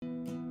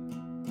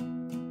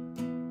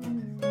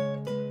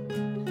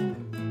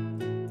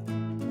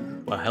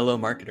Well, hello,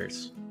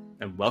 marketers,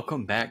 and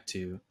welcome back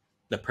to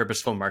the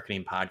Purposeful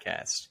Marketing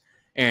Podcast.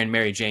 Aaron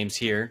Mary James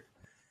here,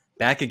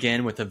 back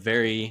again with a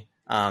very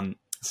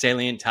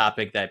salient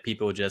topic that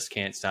people just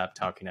can't stop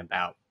talking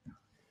about,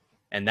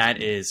 and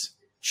that is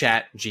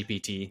Chat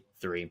GPT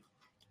 3.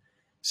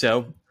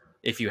 So,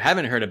 if you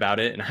haven't heard about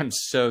it, and I'm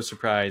so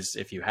surprised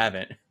if you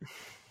haven't,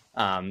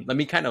 let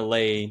me kind of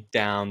lay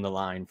down the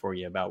line for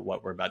you about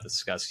what we're about to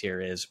discuss here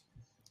is,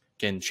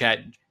 again, Chat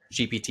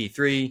GPT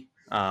 3,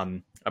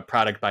 a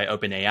product by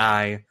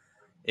OpenAI,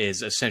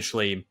 is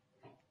essentially,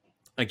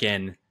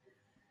 again,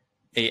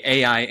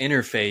 a AI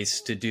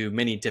interface to do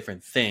many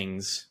different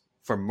things.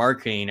 For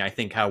marketing, I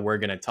think how we're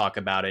going to talk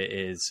about it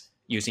is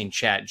using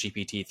Chat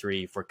GPT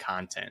 3 for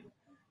content.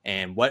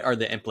 And what are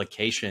the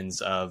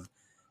implications of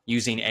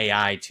using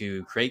AI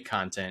to create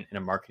content in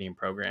a marketing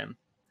program?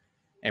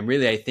 And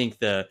really, I think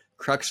the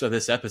crux of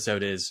this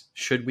episode is,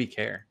 should we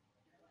care?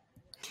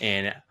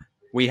 And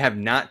we have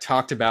not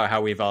talked about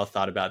how we've all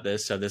thought about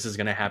this, so this is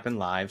going to happen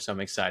live, so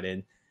I'm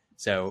excited.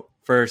 So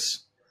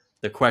first,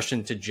 the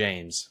question to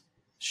James,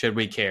 should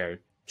we care?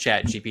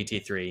 Chat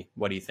GPT 3,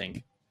 what do you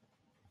think?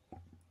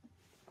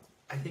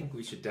 I think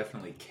we should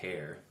definitely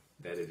care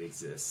that it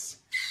exists.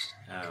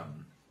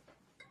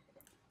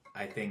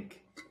 I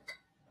think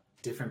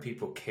different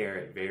people care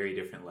at very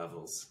different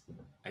levels.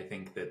 I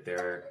think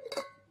that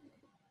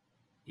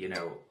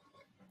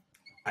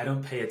I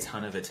don't pay a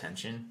ton of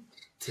attention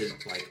to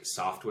like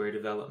software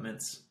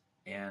developments,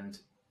 and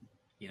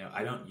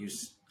I don't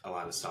use a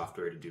lot of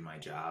software to do my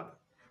job.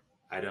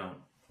 I don't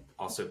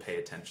also pay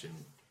attention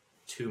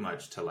too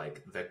much to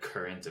like the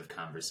current of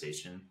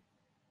conversation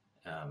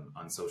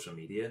on social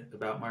media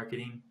about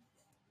marketing.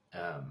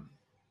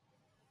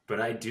 But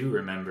I do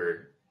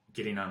remember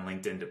getting on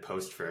LinkedIn to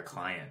post for a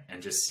client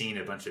and just seeing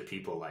a bunch of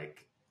people,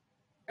 like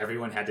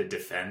everyone had to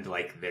defend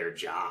like their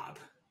job.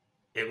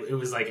 It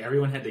was like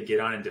everyone had to get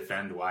on and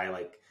defend why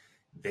like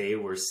they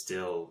were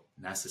still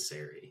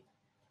necessary,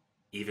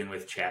 even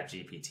with Chat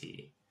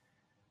GPT.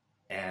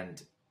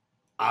 And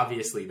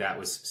obviously that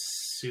was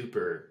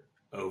super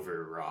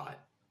overwrought.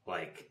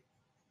 Like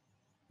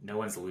no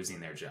one's losing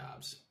their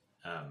jobs.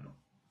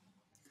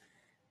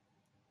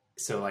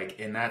 So like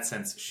in that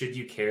sense, should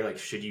you care? Like,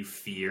 should you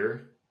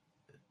fear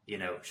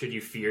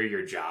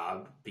your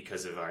job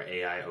because of our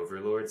AI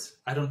overlords?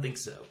 I don't think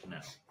so. No.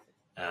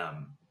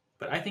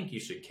 But I think you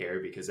should care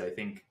because I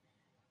think,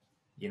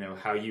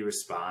 how you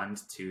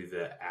respond to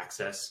the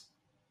access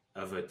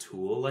of a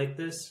tool like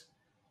this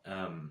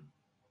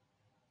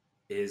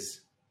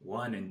is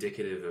one,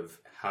 indicative of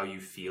how you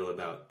feel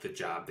about the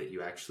job that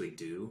you actually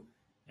do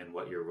and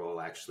what your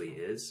role actually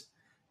is.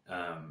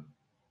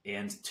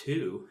 And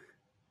two,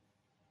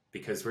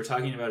 because we're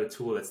talking about a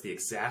tool that's the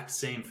exact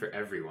same for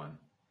everyone.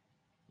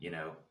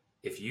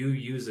 If you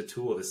use a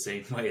tool the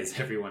same way as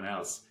everyone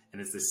else,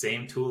 and it's the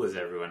same tool as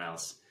everyone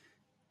else,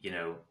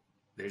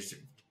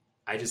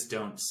 I just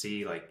don't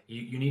see, like,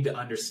 you need to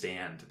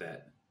understand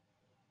that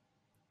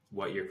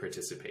what you're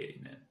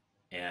participating in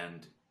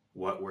and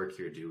what work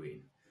you're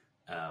doing.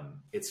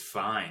 It's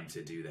fine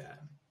to do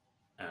that.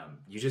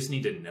 You just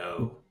need to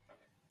know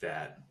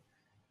that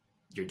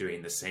you're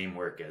doing the same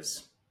work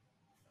as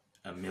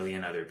a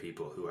million other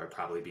people who are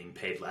probably being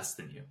paid less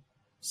than you.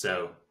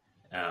 So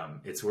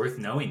it's worth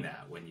knowing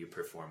that when you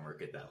perform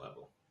work at that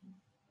level.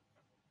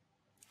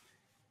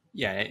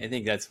 Yeah, I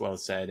think that's well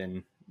said.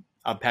 And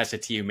I'll pass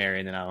it to you, Mary,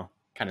 and then I'll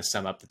kind of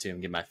sum up the two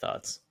and give my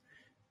thoughts.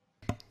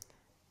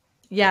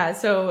 Yeah,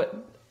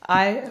 so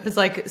I was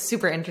like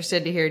super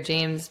interested to hear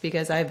James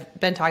because I've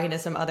been talking to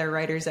some other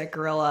writers at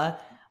Gorilla,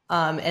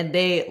 and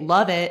they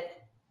love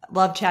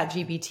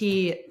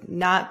ChatGPT,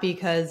 not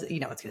because, it's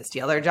going to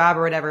steal their job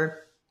or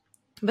whatever,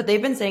 but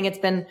they've been saying it's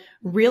been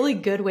really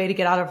good way to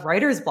get out of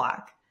writer's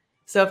block.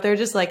 So if they're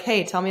just like,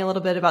 hey, tell me a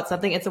little bit about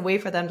something, it's a way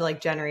for them to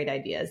like generate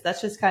ideas. That's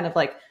just kind of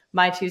like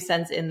my 2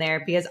 cents in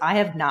there because I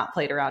have not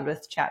played around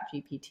with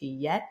ChatGPT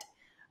yet.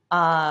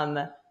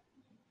 I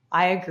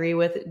agree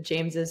with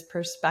James's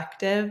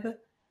perspective,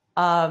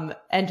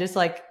 and just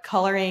like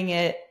coloring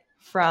it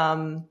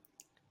from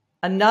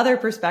another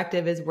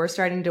perspective is we're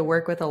starting to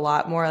work with a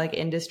lot more like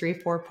industry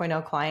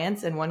 4.0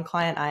 clients. And one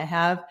client I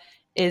have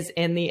is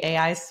in the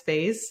AI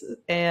space,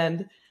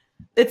 and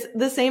it's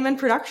the same in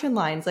production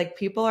lines. Like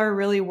people are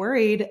really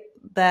worried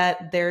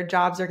that their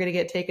jobs are going to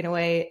get taken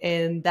away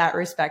in that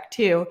respect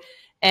too.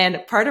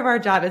 And part of our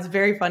job is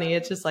very funny.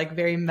 It's just like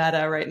very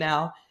meta right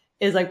now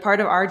is like part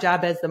of our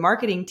job as the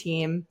marketing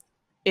team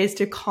is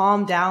to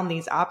calm down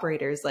these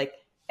operators. Like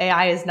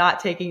AI is not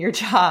taking your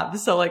job.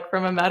 So like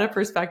from a meta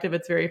perspective,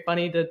 it's very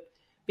funny to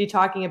be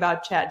talking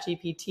about Chat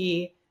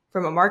GPT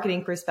from a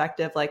marketing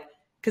perspective. Like,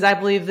 cause I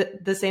believe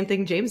that the same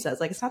thing James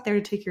says, like, it's not there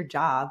to take your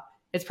job.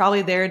 It's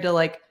probably there to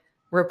like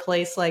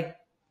replace like,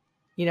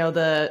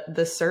 the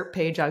SERP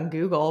page on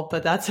Google,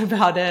 but that's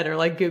about it. Or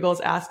like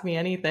Google's Ask Me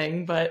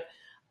Anything. But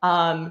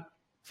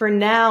for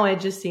now,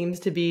 it just seems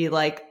to be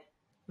like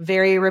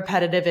very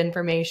repetitive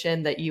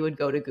information that you would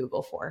go to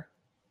Google for.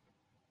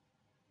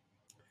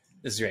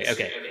 This is great.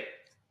 Okay.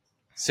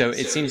 So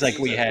it seems like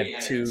we have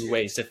two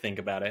ways to think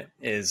about it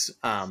is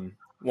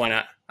one,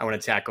 I want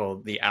to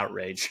tackle the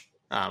outrage,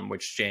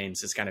 which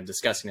James is kind of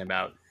discussing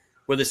about.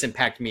 Will this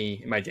impact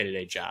me in my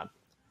day-to-day job?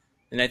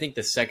 And I think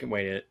the second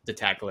way to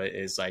tackle it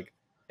is like,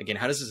 again,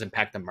 how does this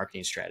impact the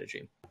marketing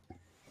strategy?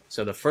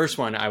 So the first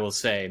one I will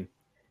say,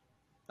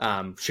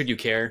 should you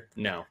care?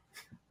 No.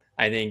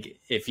 I think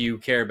if you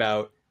care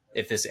about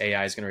if this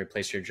AI is going to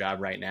replace your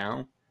job right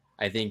now,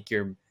 I think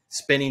you're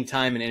spending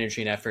time and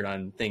energy and effort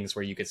on things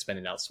where you could spend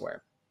it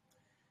elsewhere.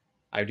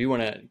 I do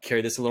want to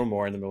carry this a little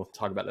more, and then we'll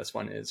talk about this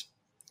one, is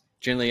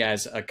generally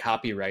as a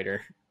copywriter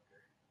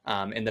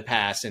in the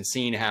past and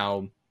seeing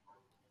how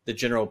the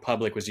general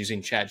public was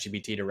using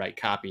ChatGPT to write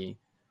copy,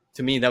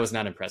 to me, that was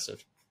not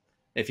impressive.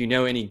 If you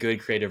know any good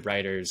creative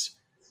writers,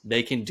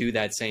 they can do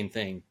that same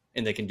thing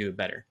and they can do it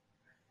better.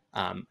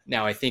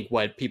 Now, I think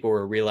what people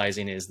were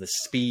realizing is the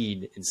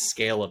speed and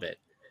scale of it.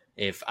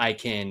 If I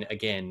can,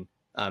 again,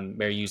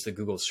 Mary used the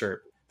Google SERP,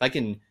 if I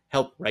can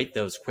help write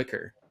those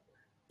quicker,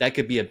 that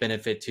could be a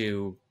benefit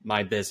to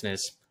my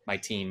business, my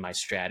team, my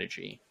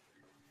strategy.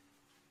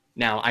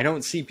 Now, I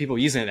don't see people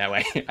using it that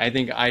way. I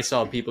think I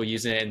saw people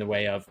using it in the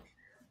way of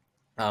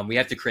we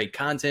have to create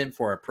content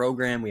for our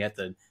program. We have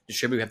to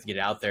distribute. We have to get it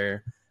out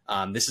there.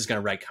 This is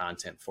going to write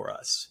content for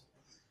us.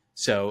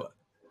 So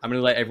I'm going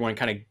to let everyone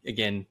kind of,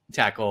 again,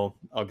 tackle.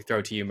 I'll throw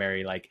it to you,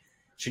 Mary. Like,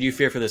 should you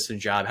fear for this in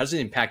job? How does it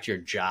impact your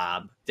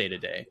job day to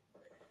day?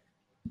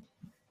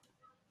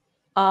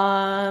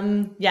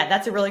 Yeah,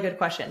 that's a really good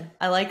question.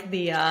 I like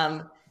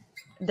the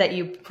that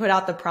you put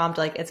out the prompt,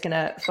 like it's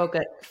gonna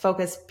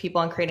focus people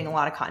on creating a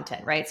lot of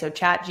content, right? So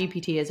Chat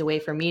GPT is a way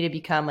for me to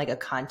become like a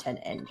content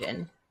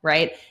engine,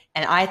 right?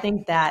 And I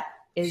think that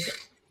is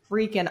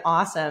freaking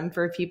awesome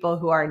for people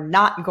who are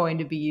not going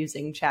to be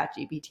using Chat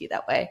GPT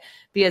that way.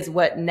 Because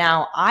what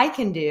now I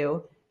can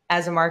do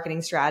as a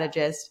marketing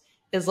strategist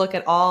is look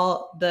at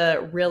all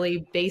the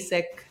really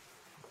basic,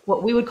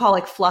 what we would call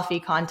like fluffy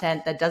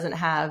content that doesn't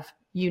have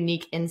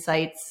unique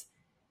insights.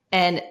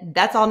 And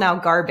that's all now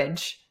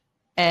garbage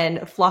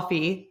and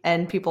fluffy,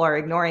 and people are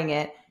ignoring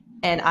it.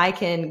 And I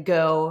can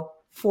go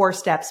 4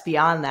 steps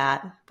beyond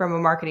that from a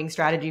marketing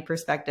strategy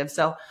perspective.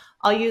 So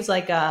I'll use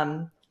like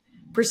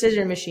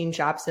precision machine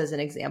shops as an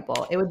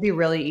example. It would be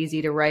really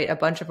easy to write a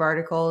bunch of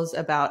articles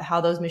about how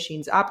those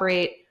machines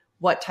operate,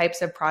 what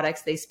types of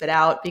products they spit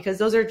out, because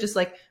those are just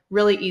like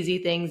really easy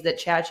things that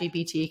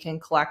ChatGPT can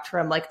collect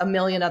from like a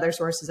million other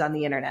sources on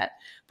the internet.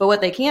 But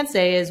what they can't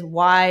say is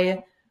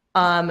why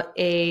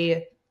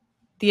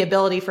the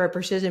ability for a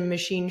precision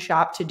machine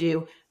shop to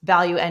do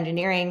value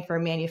engineering for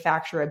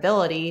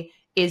manufacturability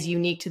is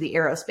unique to the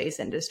aerospace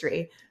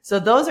industry. So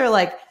those are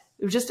like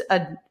just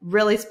a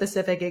really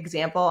specific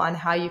example on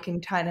how you can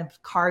kind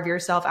of carve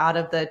yourself out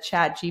of the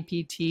Chat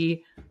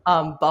GPT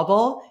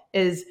bubble.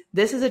 Is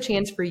this is a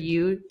chance for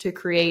you to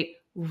create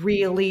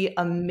really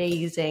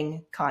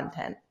amazing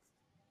content.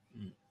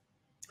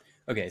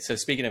 Okay, so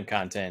speaking of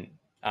content,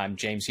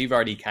 James, you've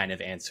already kind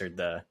of answered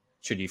the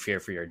should you fear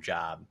for your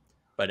job.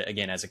 But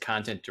again, as a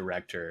content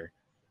director,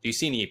 do you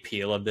see any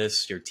appeal of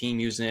this? Your team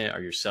using it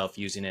or yourself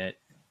using it?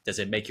 Does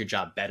it make your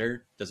job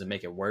better? Does it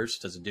make it worse?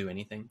 Does it do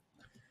anything?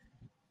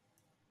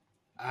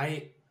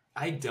 I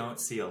don't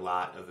see a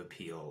lot of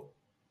appeal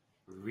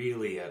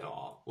really at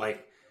all.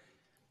 Like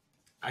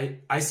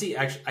I see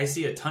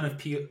a ton of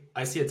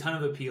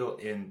appeal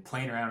in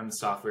playing around in the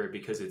software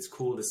because it's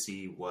cool to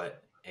see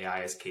what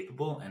AI is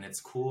capable, and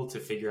it's cool to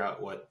figure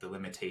out what the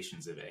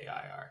limitations of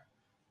AI are.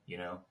 You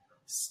know,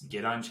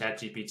 get on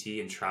ChatGPT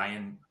and try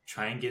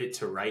and get it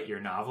to write your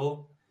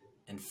novel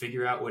and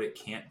figure out what it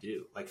can't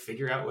do. Like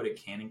figure out what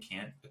it can and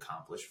can't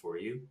accomplish for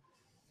you.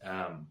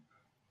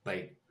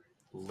 Like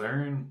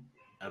learn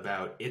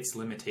about its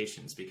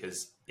limitations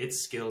because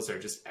its skills are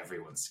just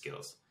everyone's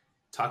skills.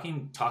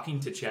 Talking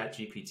to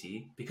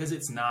ChatGPT, because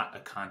it's not a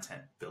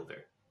content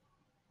builder.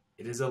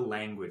 It is a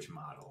language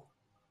model.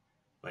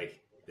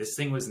 Like this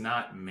thing was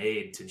not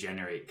made to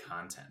generate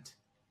content.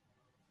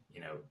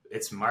 You know,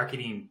 it's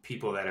marketing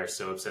people that are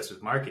so obsessed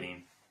with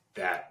marketing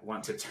that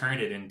want to turn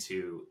it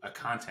into a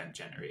content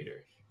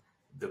generator.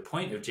 The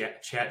point of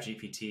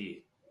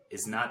ChatGPT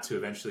is not to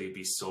eventually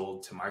be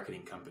sold to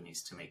marketing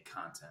companies to make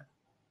content.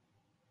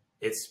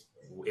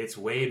 It's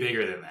way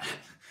bigger than that.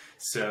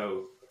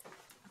 So,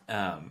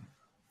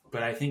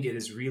 but I think it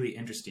is really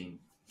interesting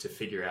to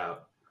figure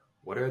out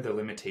what are the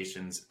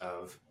limitations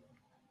of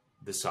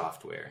the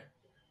software,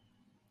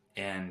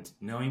 and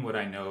knowing what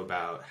I know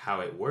about how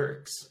it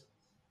works.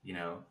 You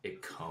know,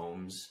 it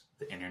combs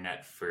the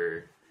internet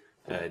for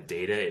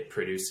data. It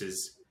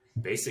produces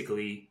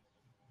basically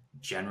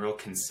general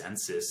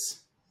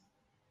consensus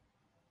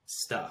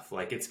stuff.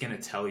 Like it's going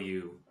to tell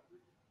you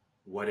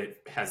what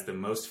it has the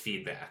most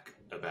feedback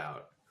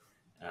about,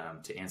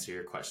 to answer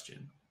your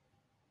question.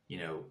 You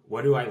know,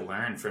 what do I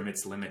learn from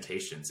its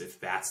limitations if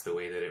that's the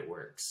way that it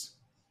works?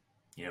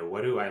 You know,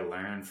 what do I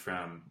learn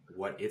from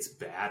what it's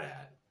bad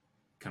at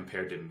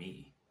compared to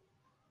me,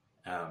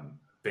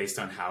 based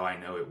on how I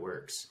know it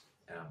works?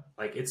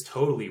 Like it's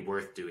totally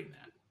worth doing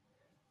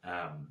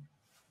that.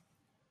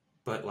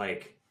 But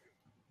like,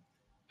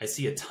 I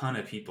see a ton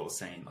of people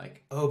saying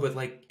like, oh, but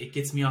like it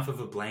gets me off of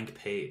a blank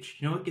page.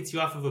 You know what gets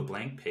you off of a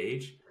blank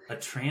page? A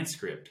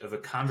transcript of a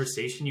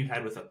conversation you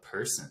had with a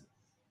person.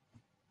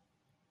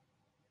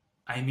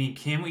 I mean,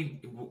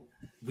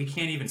 we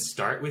can't even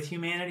start with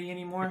humanity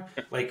anymore?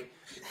 Like,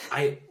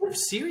 I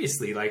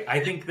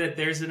think that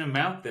there's an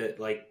amount that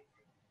like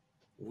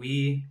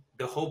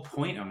the whole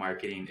point of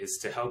marketing is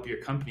to help your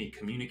company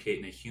communicate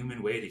in a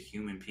human way to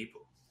human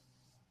people.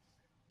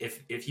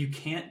 If you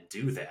can't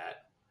do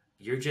that,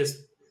 if you're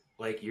just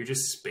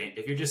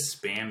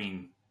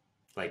spamming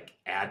like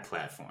ad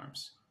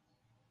platforms,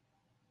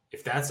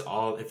 if that's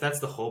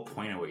the whole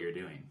point of what you're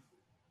doing,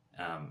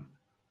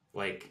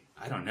 like,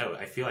 I don't know,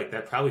 I feel like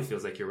that probably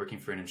feels like you're working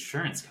for an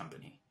insurance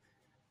company.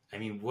 I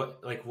mean,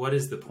 what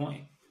is the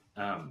point?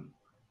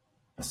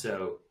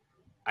 So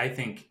I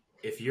think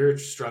if you're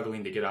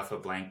struggling to get off a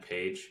blank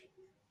page,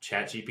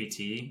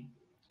 ChatGPT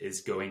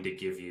is going to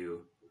give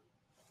you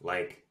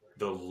like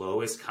the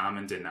lowest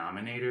common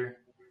denominator,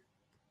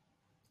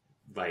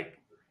 like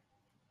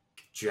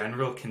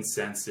general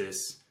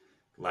consensus,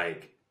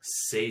 like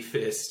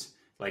safest,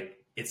 like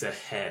it's a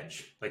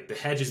hedge. Like the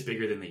hedge is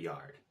bigger than the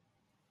yard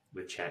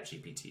with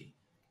ChatGPT.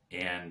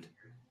 And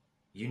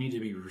you need to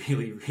be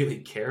really, really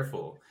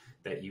careful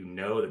that you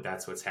know that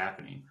that's what's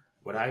happening.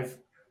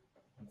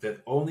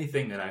 The only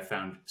thing that I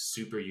found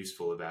super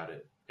useful about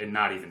it, and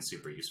not even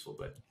super useful,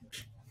 but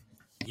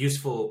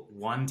useful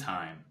one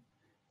time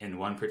in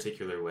one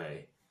particular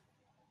way,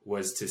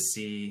 was to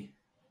see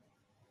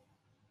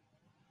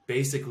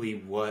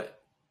basically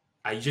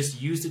I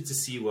just used it to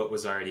see what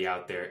was already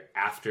out there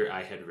after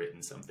I had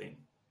written something.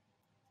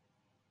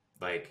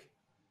 Like,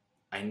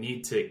 I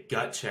need to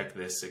gut check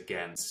this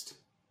against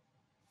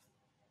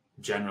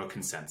general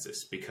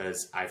consensus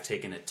because I've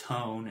taken a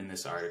tone in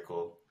this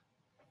article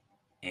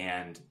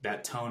and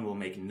that tone will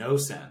make no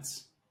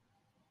sense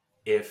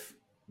if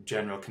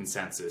general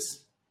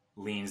consensus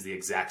leans the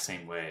exact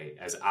same way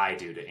as I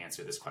do to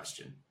answer this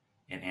question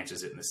and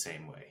answers it in the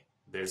same way.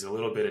 There's a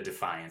little bit of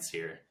defiance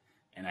here,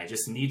 and I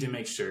just need to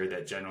make sure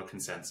that general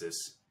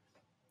consensus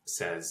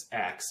says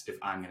X if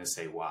I'm going to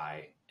say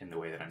Y in the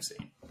way that I'm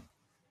saying.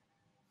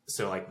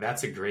 So like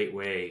that's a great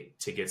way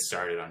to get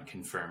started on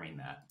confirming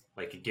that.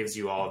 Like it gives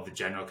you all of the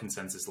general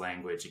consensus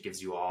language. It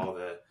gives you all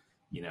the,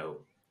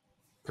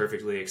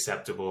 perfectly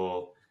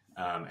acceptable,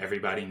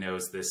 everybody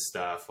knows this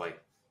stuff, like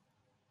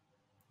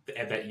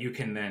that you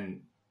can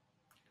then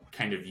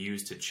kind of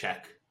use to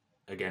check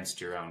against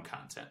your own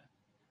content.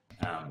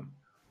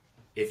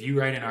 If you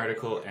write an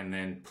article and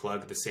then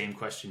plug the same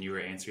question you were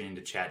answering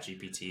into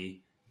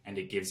ChatGPT and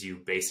it gives you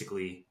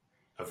basically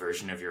a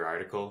version of your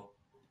article,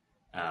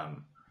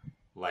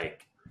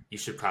 like you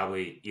should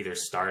probably either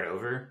start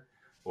over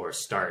or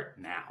start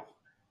now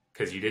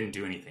because you didn't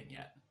do anything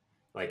yet.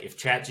 Like if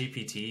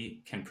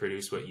ChatGPT can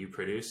produce what you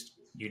produced,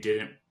 you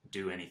didn't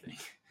do anything.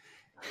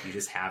 You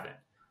just haven't.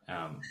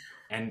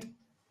 And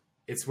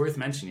it's worth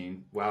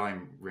mentioning while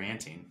I'm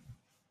ranting,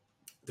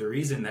 the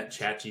reason that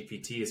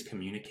ChatGPT is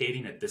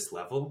communicating at this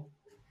level,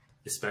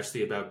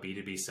 especially about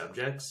B2B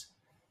subjects,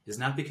 is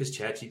not because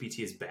ChatGPT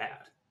is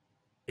bad.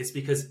 It's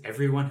because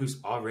everyone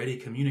who's already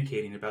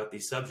communicating about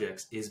these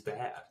subjects is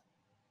bad.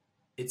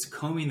 It's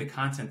combing the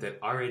content that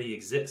already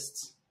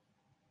exists.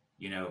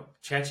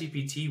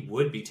 ChatGPT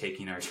would be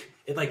taking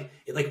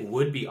it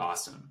would be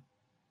awesome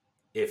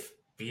if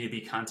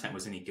B2B content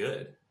was any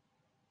good.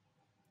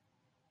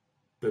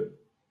 But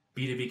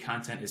B2B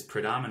content is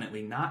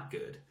predominantly not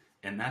good.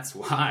 And that's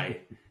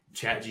why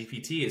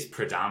ChatGPT is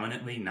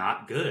predominantly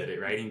not good at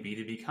writing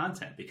B2B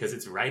content, because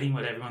it's writing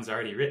what everyone's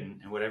already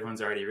written, and what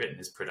everyone's already written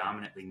is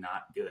predominantly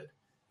not good.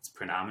 It's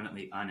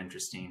predominantly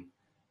uninteresting.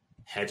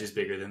 Hedge is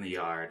bigger than the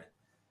yard.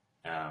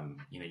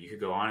 You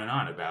could go on and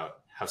on about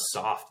how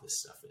soft this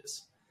stuff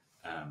is.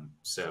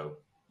 So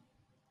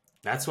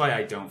that's why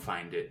I don't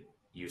find it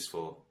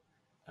useful.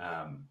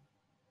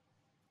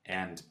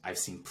 And I've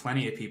seen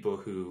plenty of people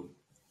who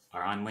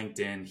are on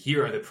LinkedIn.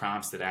 Here are the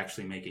prompts that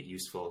actually make it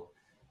useful.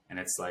 And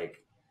it's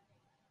like,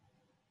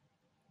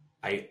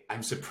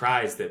 I'm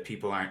surprised that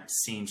people aren't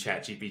seeing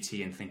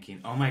ChatGPT and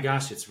thinking, oh my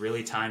gosh, it's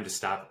really time to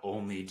stop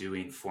only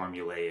doing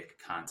formulaic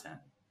content.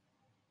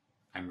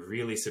 I'm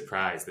really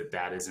surprised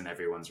that isn't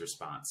everyone's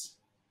response.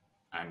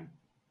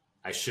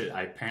 I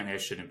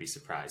shouldn't be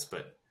surprised,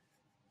 but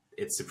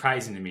it's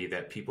surprising to me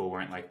that people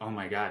weren't like, oh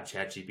my God,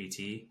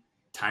 ChatGPT,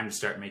 time to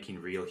start making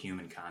real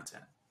human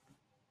content.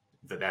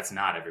 But that's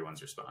not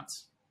everyone's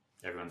response.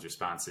 Everyone's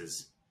response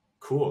is,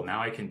 cool,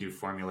 now I can do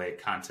formulaic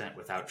content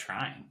without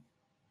trying.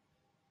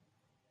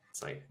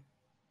 It's like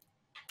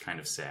kind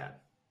of sad.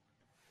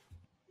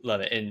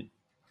 Love it. And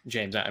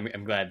James,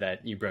 I'm glad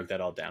that you broke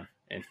that all down.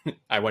 And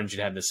I wanted you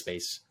to have this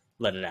space,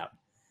 let it out.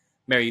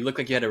 Mary, you look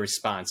like you had a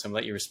response. I'm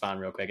going to let you respond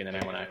real quick, and then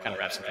I want to kind of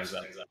wrap some things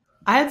up.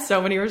 I had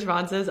so many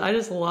responses. I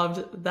just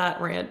loved that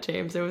rant,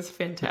 James. It was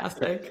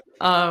fantastic.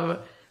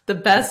 The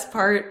best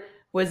part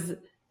was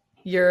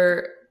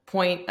your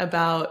point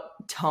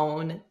about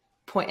tone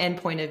and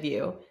point of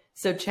view.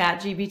 So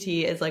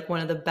ChatGPT is like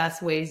one of the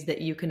best ways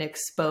that you can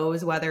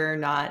expose whether or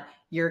not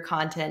your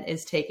content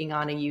is taking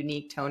on a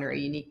unique tone or a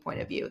unique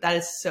point of view. That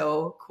is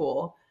so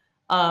cool.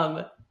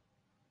 And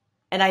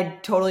I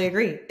totally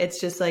agree. It's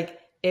just like,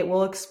 it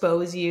will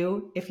expose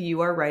you if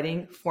you are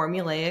writing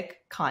formulaic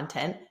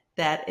content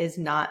that is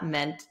not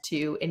meant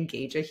to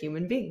engage a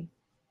human being.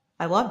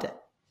 I loved it.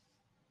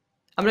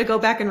 I'm going to go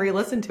back and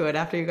re-listen to it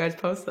after you guys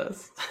post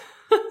this.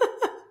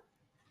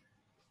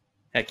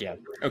 Heck yeah.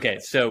 Okay.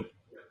 So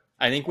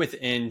I think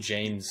within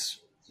James'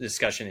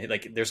 discussion,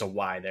 like there's a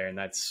why there. And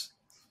that's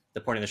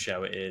the point of the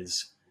show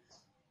is,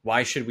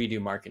 why should we do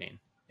marketing?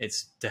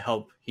 It's to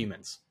help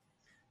humans.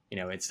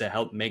 It's to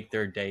help make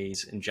their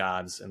days and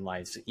jobs and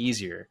lives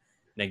easier.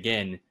 And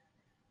again,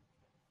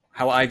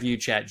 how I view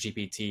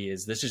ChatGPT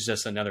is this is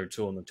just another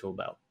tool in the tool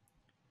belt.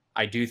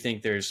 I do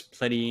think there's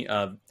plenty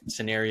of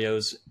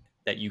scenarios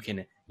that you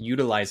can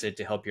utilize it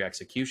to help your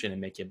execution and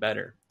make you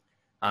better.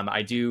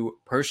 I do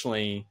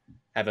personally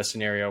have a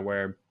scenario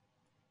where,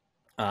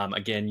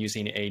 again,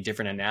 using a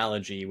different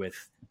analogy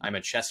with, I'm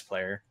a chess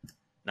player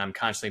and I'm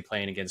constantly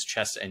playing against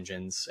chess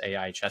engines,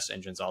 AI chess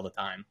engines all the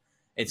time.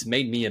 It's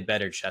made me a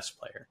better chess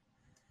player.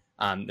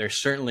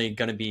 There's certainly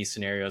going to be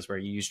scenarios where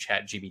you use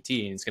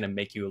ChatGPT and it's going to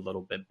make you a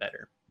little bit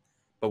better.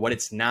 But what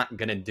it's not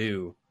going to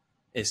do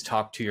is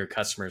talk to your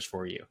customers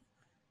for you.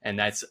 And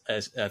that's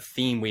a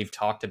theme we've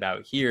talked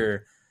about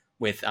here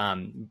with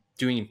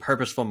doing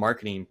purposeful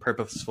marketing,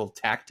 purposeful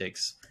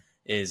tactics,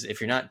 is if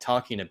you're not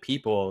talking to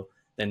people,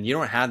 then you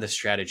don't have the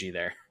strategy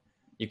there.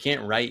 You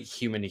can't write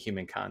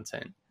human-to-human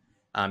content.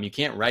 You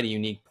can't write a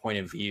unique point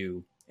of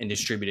view and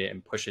distribute it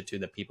and push it to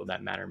the people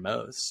that matter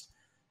most.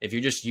 If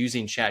you're just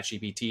using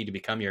ChatGPT to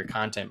become your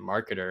content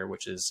marketer,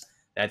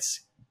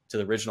 that's to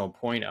the original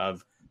point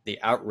of the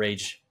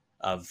outrage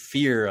of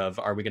fear of,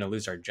 are we going to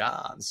lose our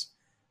jobs?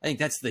 I think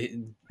that's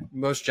the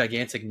most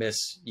gigantic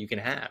miss you can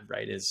have,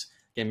 right? Is,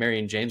 again, Mary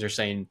and James are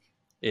saying,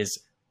 is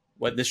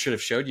what this should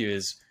have showed you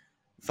is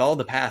follow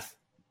the path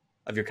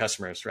of your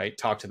customers, right?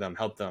 Talk to them,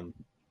 help them,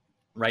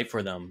 write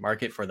for them,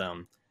 market for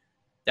them.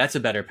 That's a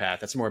better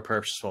path. That's a more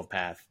purposeful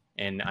path.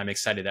 And I'm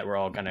excited that we're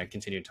all going to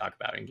continue to talk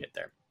about it and get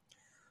there.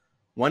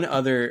 One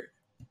other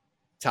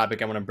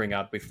topic I want to bring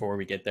up before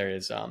we get there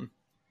is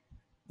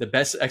the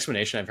best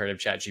explanation I've heard of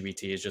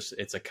ChatGPT is just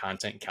it's a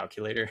content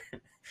calculator.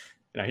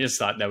 And I just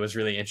thought that was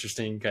really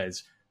interesting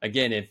because,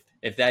 again,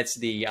 if that's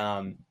the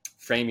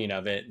framing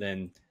of it,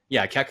 then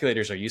yeah,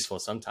 calculators are useful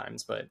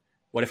sometimes. But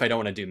what if I don't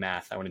want to do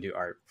math? I want to do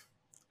art.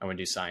 I want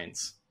to do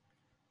science.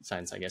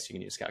 Science, I guess you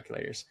can use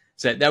calculators.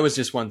 So that was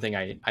just one thing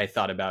I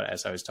thought about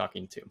as I was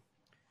talking to.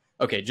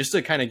 Okay, just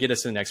to kind of get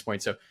us to the next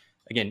point. So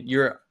again,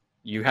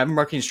 you have a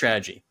marketing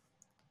strategy.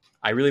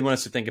 I really want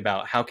us to think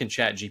about how can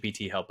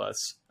ChatGPT help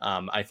us.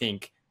 I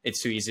think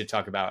it's too easy to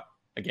talk about,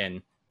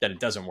 again, that it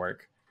doesn't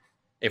work.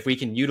 If we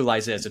can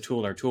utilize it as a tool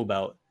in our tool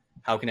belt,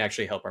 how can it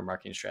actually help our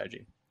marketing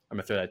strategy? I'm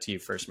going to throw that to you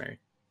first, Mary.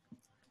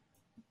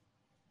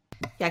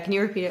 Yeah, can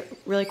you repeat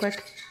it really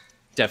quick?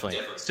 Definitely.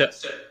 So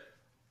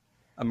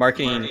a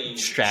marketing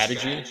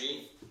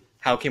strategy,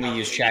 how can we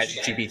use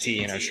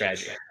ChatGPT in our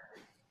strategy?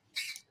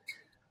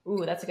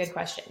 Ooh, that's a good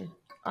question.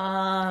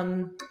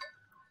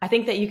 I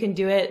think that you can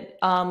do it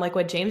like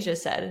what James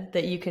just said,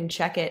 that you can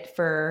check it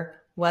for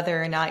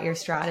whether or not your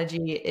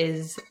strategy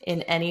is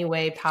in any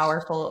way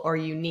powerful or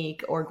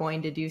unique or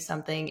going to do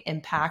something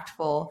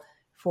impactful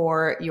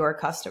for your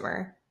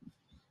customer.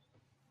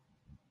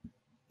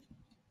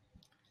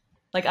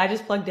 Like I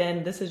just plugged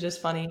in, this is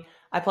just funny.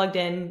 I plugged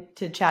in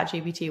to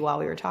ChatGPT while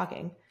we were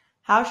talking.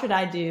 How should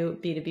I do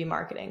B2B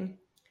marketing?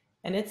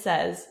 And it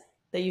says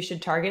that you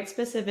should target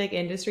specific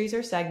industries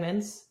or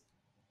segments,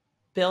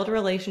 build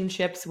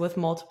relationships with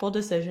multiple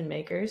decision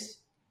makers,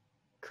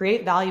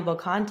 create valuable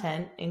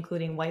content,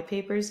 including white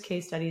papers,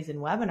 case studies, and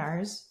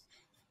webinars,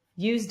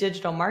 use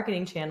digital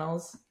marketing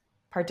channels,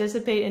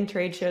 participate in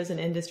trade shows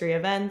and industry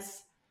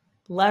events,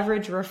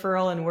 leverage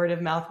referral and word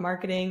of mouth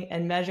marketing,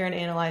 and measure and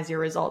analyze your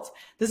results.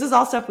 This is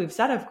all stuff we've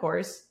said, of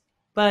course,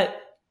 but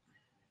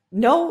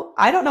no,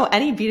 I don't know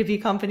any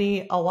B2B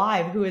company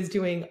alive who is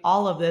doing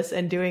all of this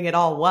and doing it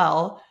all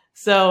well.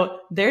 So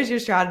there's your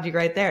strategy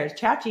right there.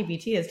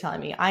 ChatGPT is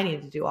telling me I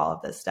need to do all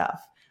of this stuff,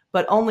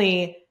 but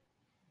only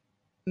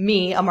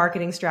me, a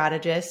marketing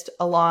strategist,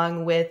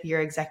 along with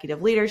your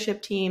executive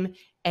leadership team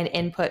and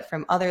input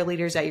from other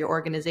leaders at your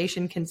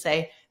organization can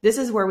say, this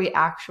is where we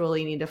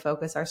actually need to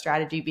focus our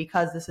strategy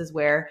because this is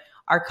where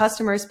our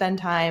customers spend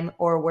time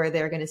or where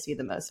they're going to see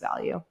the most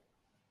value.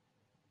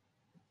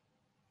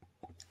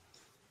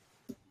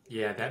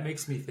 Yeah, that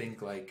makes me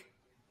think like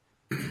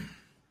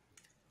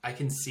I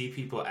can see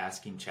people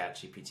asking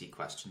ChatGPT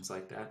questions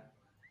like that.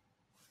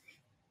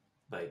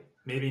 Like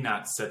maybe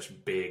not such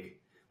big,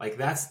 like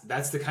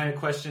that's the kind of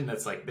question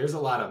that's like, there's a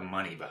lot of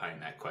money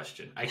behind that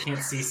question. I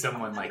can't see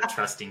someone like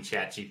trusting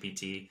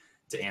ChatGPT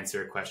to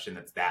answer a question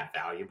that's that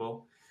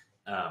valuable.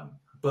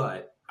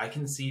 But I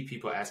can see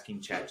people asking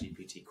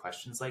ChatGPT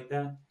questions like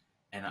that.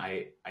 And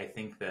I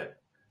think that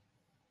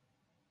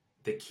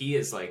the key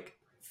is like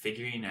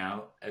figuring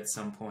out at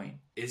some point,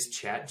 is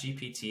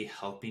ChatGPT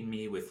helping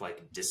me with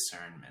like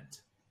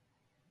discernment?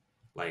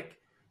 Like,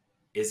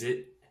 is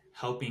it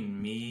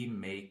helping me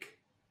make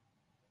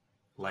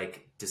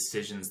like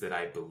decisions that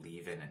I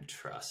believe in and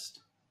trust.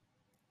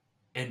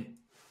 And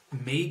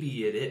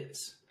maybe it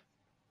is.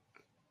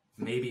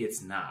 Maybe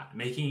it's not.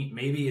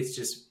 Maybe it's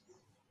just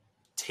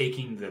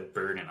taking the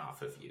burden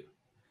off of you.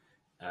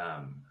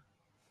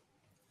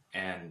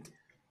 And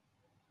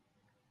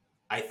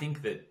I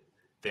think that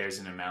there's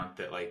an amount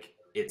that like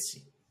it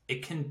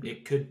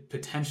could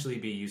potentially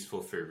be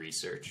useful for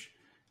research.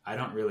 I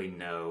don't really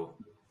know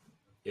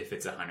if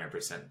it's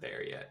 100%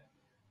 there yet.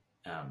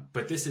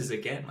 But this is,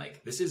 again,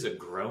 like, this is a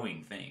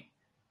growing thing.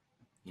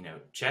 You know,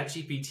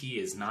 ChatGPT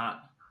is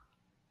not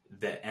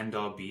the end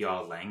all be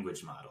all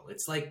language model.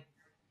 It's like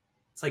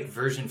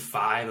version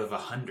 5 of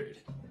 100.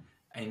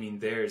 I mean,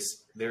 there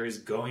is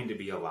going to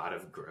be a lot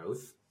of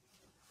growth.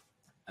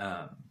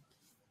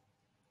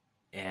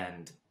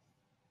 And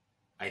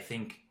I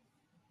think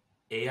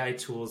AI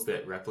tools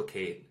that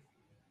replicate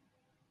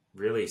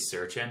really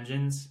search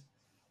engines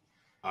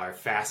are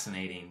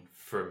fascinating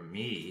for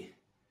me,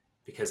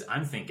 because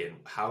I'm thinking,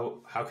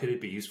 how could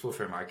it be useful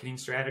for a marketing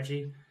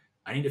strategy?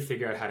 I need to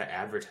figure out how to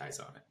advertise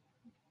on it.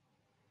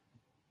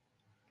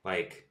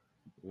 Like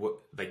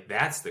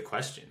that's the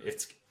question.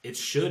 It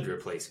should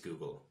replace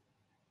Google.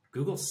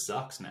 Google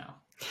sucks now.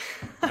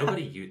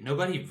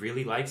 Nobody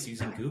really likes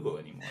using Google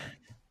anymore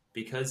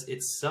because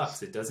it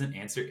sucks. It doesn't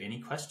answer any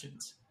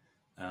questions.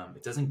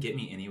 It doesn't get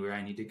me anywhere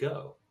I need to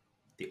go.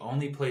 The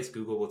only place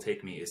Google will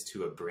take me is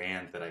to a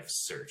brand that I've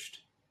searched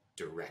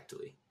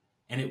directly.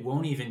 And it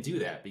won't even do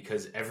that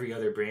because every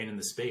other brand in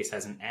the space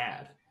has an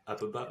ad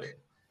up above it.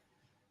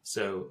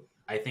 So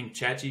I think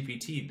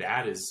ChatGPT,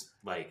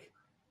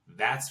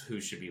 that's who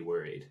should be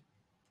worried.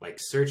 Like,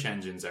 search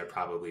engines are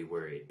probably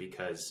worried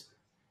because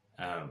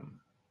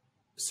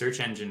search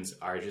engines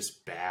are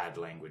just bad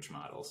language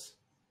models.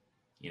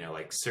 You know,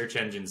 like, search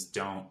engines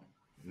don't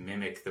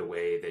mimic the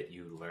way that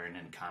you learn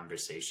in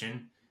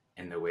conversation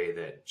and the way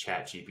that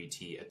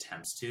ChatGPT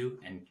attempts to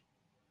and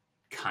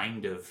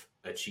kind of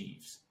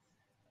achieves,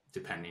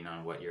 depending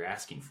on what you're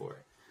asking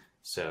for.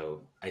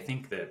 So I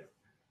think that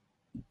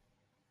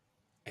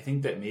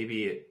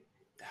maybe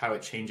how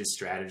it changes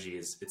strategy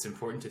is, it's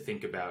important to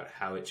think about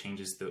how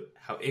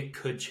it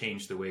could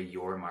change the way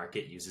your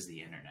market uses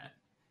the internet.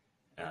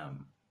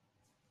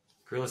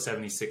 Gorilla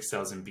 76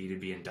 sells in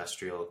B2B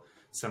industrial.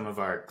 Some of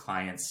our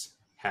clients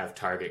have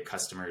target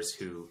customers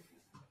who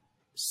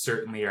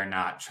certainly are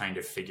not trying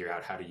to figure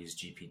out how to use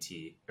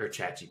GPT or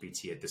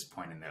ChatGPT at this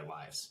point in their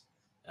lives.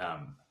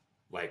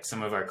 Like,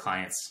 some of our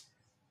clients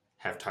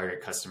have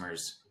target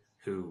customers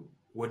who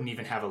wouldn't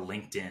even have a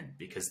LinkedIn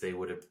because they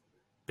would have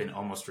been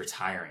almost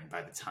retiring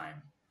by the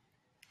time,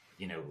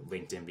 you know,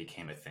 LinkedIn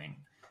became a thing.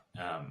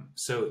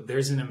 So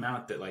there's an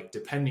amount that, like,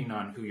 depending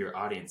on who your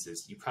audience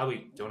is, you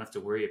probably don't have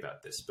to worry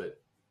about this, but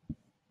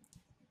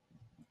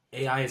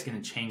AI is going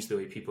to change the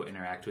way people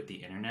interact with the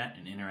internet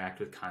and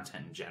interact with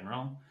content in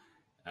general.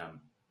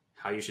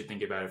 How you should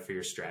think about it for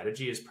your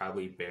strategy is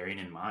probably bearing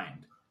in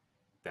mind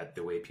that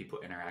the way people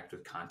interact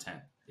with content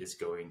is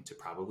going to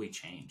probably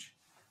change.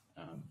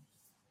 And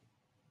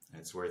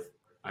it's worth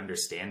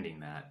understanding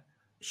that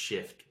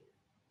shift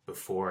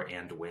before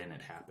and when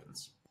it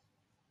happens.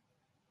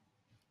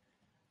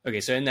 Okay,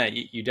 so in that,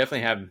 you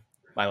definitely have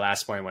my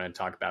last point I want to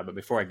talk about, but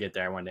before I get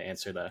there, I wanted to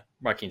answer the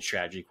marketing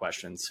strategy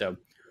question. So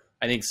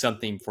I think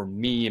something for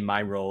me in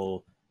my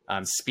role,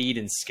 speed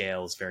and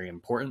scale is very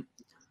important.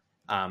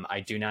 I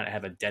do not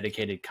have a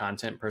dedicated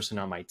content person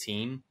on my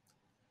team.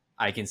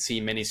 I can see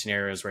many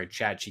scenarios where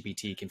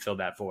ChatGPT can fill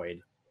that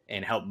void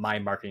and help my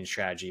marketing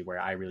strategy where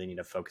I really need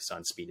to focus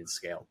on speed and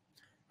scale.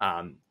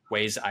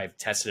 Ways I've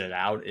tested it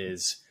out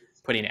is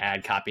putting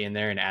ad copy in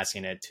there and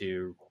asking it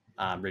to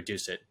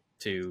reduce it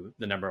to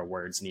the number of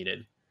words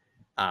needed.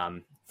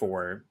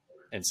 For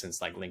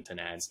instance, like LinkedIn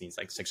ads needs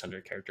like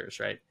 600 characters,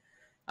 right?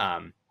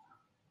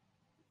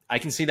 I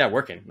can see that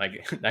working.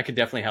 Like, that could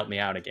definitely help me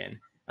out again.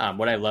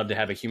 Would I love to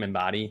have a human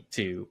body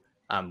to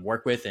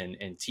work with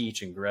and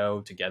teach and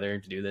grow together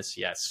to do this?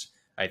 Yes.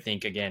 I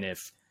think, again,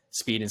 if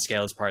speed and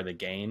scale is part of the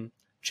game,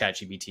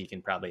 ChatGPT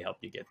can probably help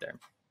you get there.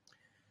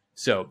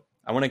 So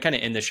I want to kind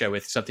of end the show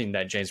with something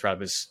that James brought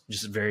up is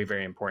just very,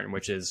 very important,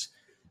 which is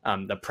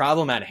the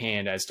problem at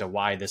hand as to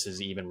why this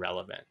is even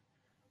relevant,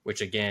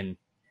 which, again,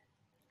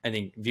 I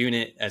think viewing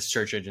it as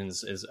search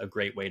engines is a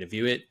great way to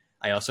view it.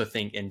 I also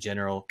think in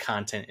general,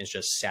 content is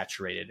just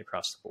saturated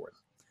across the board.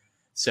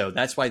 So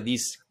that's why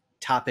these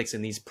topics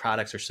and these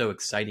products are so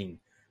exciting,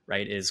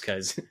 right? Is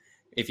because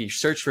if you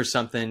search for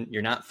something,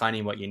 you're not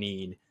finding what you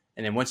need.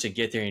 And then once you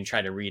get there and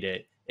try to read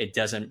it, it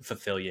doesn't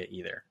fulfill you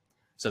either.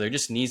 So there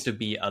just needs to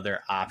be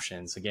other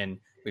options. Again,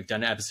 we've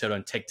done an episode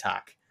on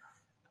TikTok.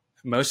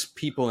 Most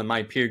people in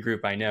my peer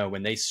group I know,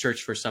 when they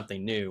search for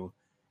something new,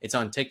 it's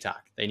on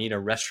TikTok. They need a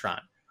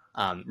restaurant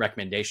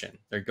recommendation.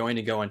 They're going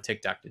to go on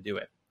TikTok to do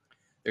it.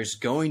 There's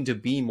going to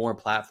be more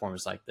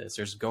platforms like this.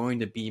 There's going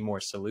to be more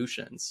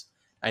solutions.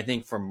 I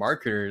think for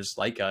marketers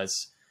like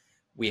us,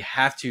 we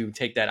have to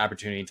take that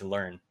opportunity to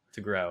learn, to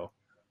grow,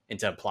 and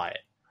to apply it.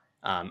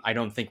 I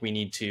don't think we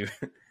need to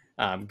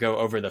go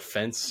over the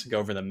fence, go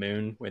over the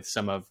moon with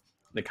some of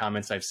the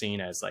comments I've seen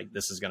as like,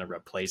 this is going to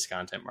replace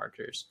content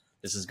marketers.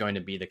 This is going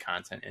to be the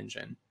content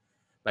engine.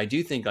 But I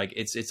do think like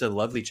it's a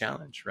lovely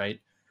challenge, right?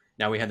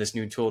 Now we have this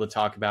new tool to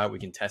talk about. We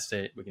can test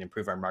it. We can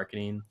improve our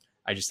marketing.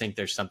 I just think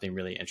there's something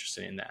really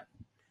interesting in that.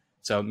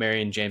 So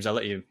Mary and James, I'll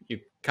let you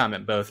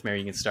comment both. Mary,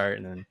 you can start,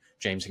 and then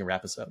James, you can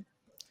wrap us up.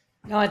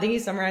 No, I think you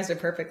summarized it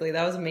perfectly.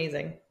 That was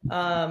amazing.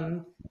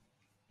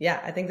 Yeah,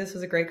 I think this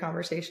was a great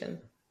conversation.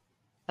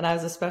 And I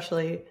was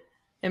especially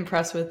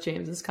impressed with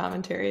James's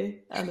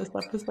commentary on this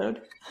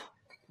episode.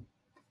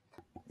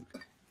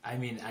 I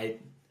mean, I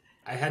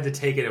had to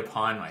take it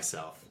upon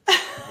myself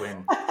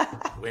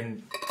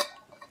when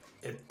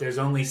there's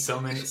only so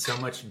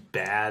much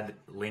bad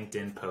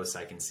LinkedIn posts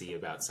I can see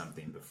about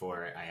something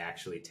before I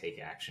actually take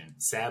action.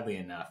 Sadly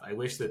enough, I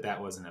wish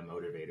that wasn't a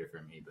motivator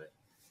for me, but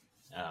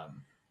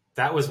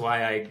that was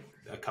why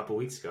a couple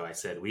weeks ago I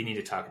said we need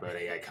to talk about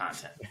AI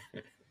content.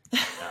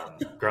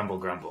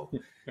 Grumble.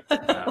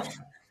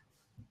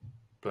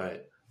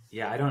 But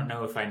yeah, I don't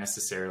know if I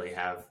necessarily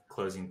have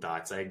closing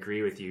thoughts. I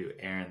agree with you,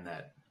 Aaron,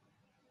 that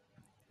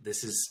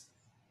this is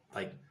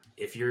like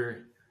if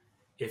you're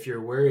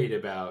worried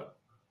about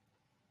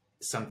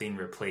something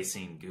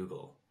replacing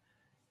Google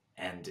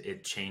and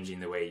it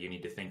changing the way you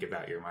need to think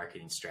about your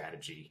marketing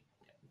strategy,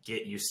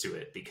 get used to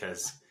it,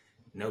 because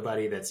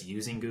nobody that's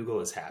using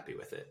Google is happy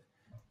with it.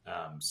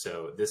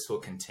 So this will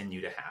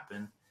continue to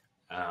happen.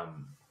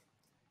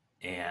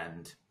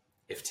 And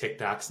if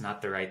TikTok's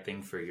not the right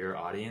thing for your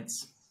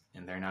audience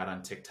and they're not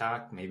on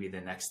TikTok, maybe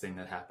the next thing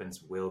that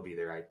happens will be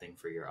the right thing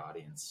for your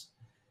audience.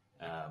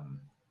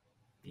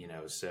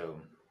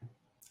 So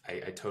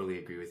I totally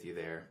agree with you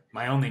there.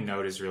 My only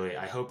note is really,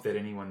 I hope that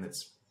anyone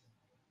that's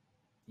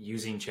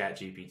using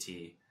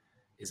ChatGPT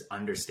is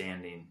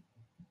understanding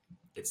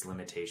its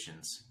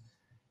limitations,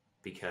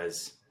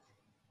 because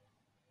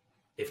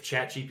if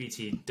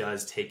ChatGPT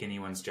does take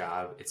anyone's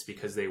job, it's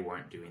because they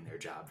weren't doing their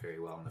job very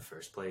well in the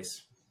first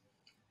place.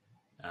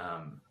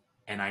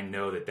 And I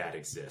know that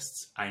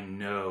exists. I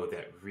know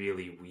that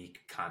really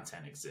weak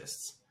content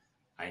exists.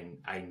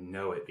 I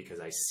know it because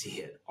I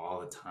see it all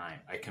the time.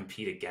 I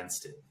compete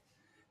against it.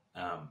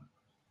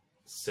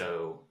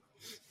 So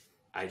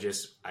I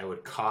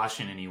would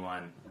caution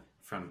anyone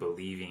from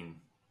believing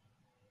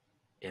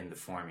in the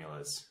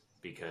formulas,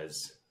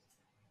 because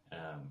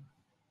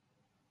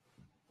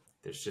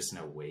there's just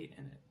no weight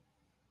in it.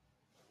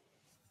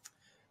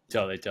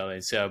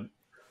 Totally. So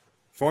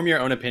form your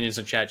own opinions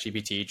on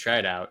ChatGPT. Try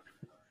it out.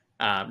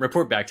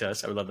 Report back to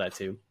us. I would love that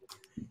too.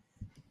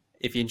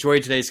 If you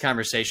enjoyed today's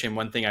conversation,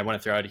 one thing I want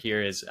to throw out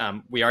here is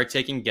we are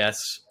taking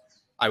guests.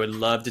 I would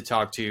love to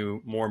talk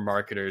to more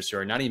marketers who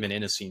are not even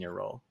in a senior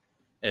role.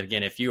 And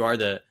again, if you are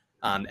the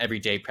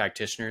everyday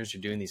practitioners who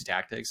are doing these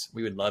tactics,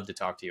 we would love to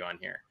talk to you on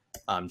here.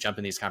 Jump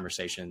in these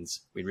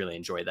conversations. We'd really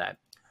enjoy that.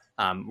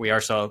 We are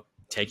also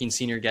taking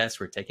senior guests.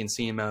 We're taking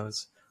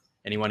CMOs.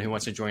 Anyone who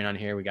wants to join on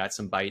here, we got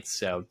some bites.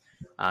 So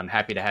I'm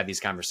happy to have these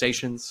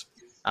conversations.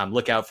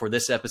 Look out for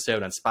this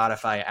episode on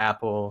Spotify,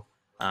 Apple.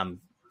 I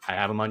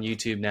have them on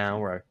YouTube now.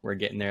 We're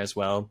getting there as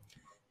well.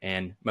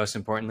 And most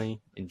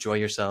importantly, enjoy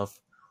yourself.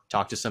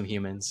 Talk to some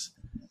humans.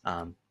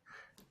 And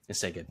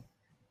stay good.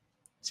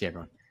 See you,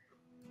 everyone.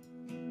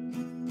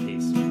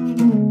 Peace.